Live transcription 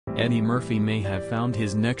Eddie Murphy may have found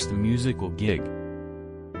his next musical gig.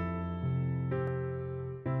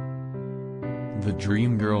 The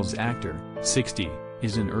Dreamgirls actor, 60,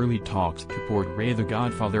 is in early talks to portray the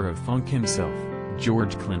Godfather of Funk himself,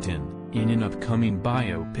 George Clinton, in an upcoming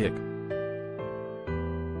biopic.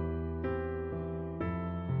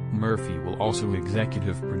 Murphy will also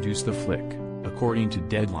executive produce the flick, according to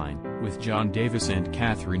Deadline, with John Davis and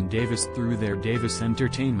Catherine Davis through their Davis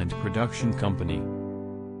Entertainment production company.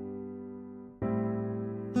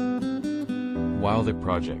 While the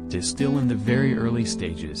project is still in the very early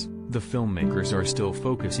stages, the filmmakers are still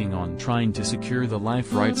focusing on trying to secure the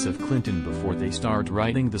life rights of Clinton before they start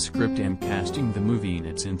writing the script and casting the movie in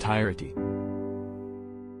its entirety.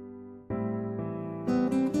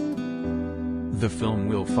 The film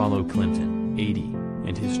will follow Clinton, 80,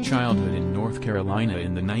 and his childhood in North Carolina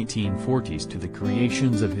in the 1940s to the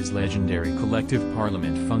creations of his legendary collective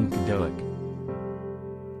Parliament Funkadelic.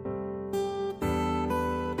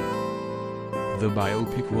 The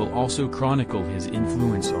biopic will also chronicle his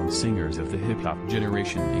influence on singers of the hip-hop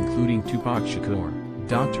generation including Tupac Shakur,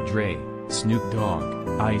 Dr. Dre, Snoop Dogg,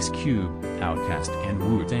 Ice Cube, Outkast and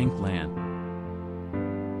Wu-Tang Clan.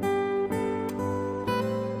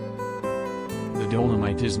 The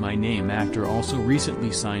Dolomite Is My Name actor also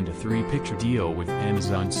recently signed a 3-picture deal with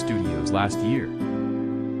Amazon Studios last year.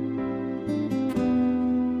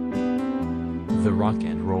 The Rock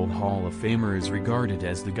and Roll Hall of Famer is regarded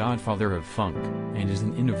as the godfather of funk, and is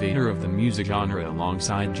an innovator of the music genre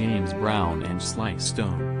alongside James Brown and Sly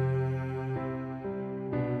Stone.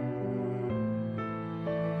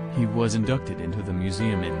 He was inducted into the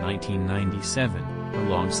museum in 1997,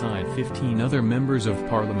 alongside 15 other members of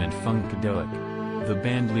Parliament Funkadelic. The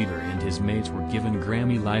bandleader and his mates were given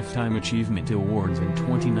Grammy Lifetime Achievement Awards in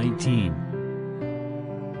 2019.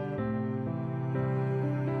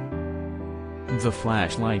 The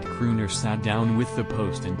Flashlight crooner sat down with the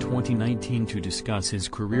Post in 2019 to discuss his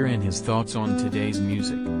career and his thoughts on today's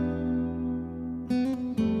music.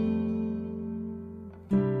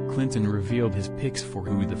 Clinton revealed his picks for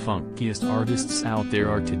who the funkiest artists out there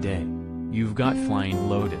are today. "You've got Flying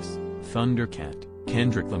Lotus, Thundercat,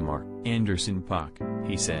 Kendrick Lamar, Anderson .Paak,"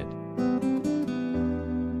 he said.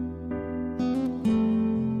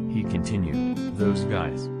 He continued, "Those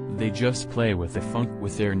guys, they just play with the funk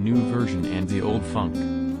with their new version and the old funk.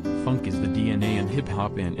 Funk is the DNA in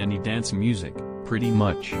hip-hop and any dance music, pretty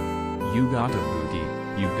much. You got a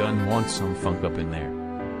booty, you gon' want some funk up in there."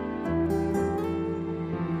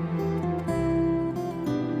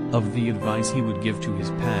 Of the advice he would give to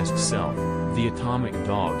his past self, the Atomic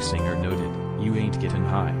Dog singer noted, "You ain't getting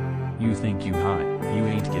high. You think you high, you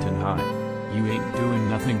ain't getting high. You ain't doing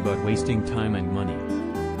nothing but wasting time and money.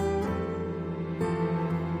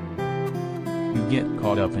 You get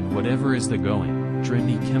caught up in whatever is the going,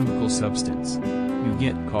 trendy chemical substance. You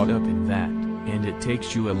get caught up in that, and it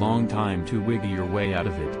takes you a long time to wiggle your way out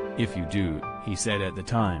of it, if you do," he said at the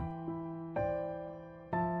time.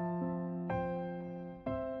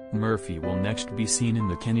 Murphy will next be seen in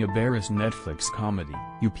the Kenya Barris Netflix comedy,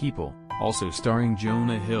 You People, also starring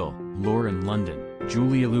Jonah Hill, Lauren London,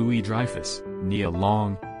 Julia Louis-Dreyfus, Nia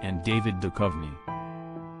Long, and David Duchovny.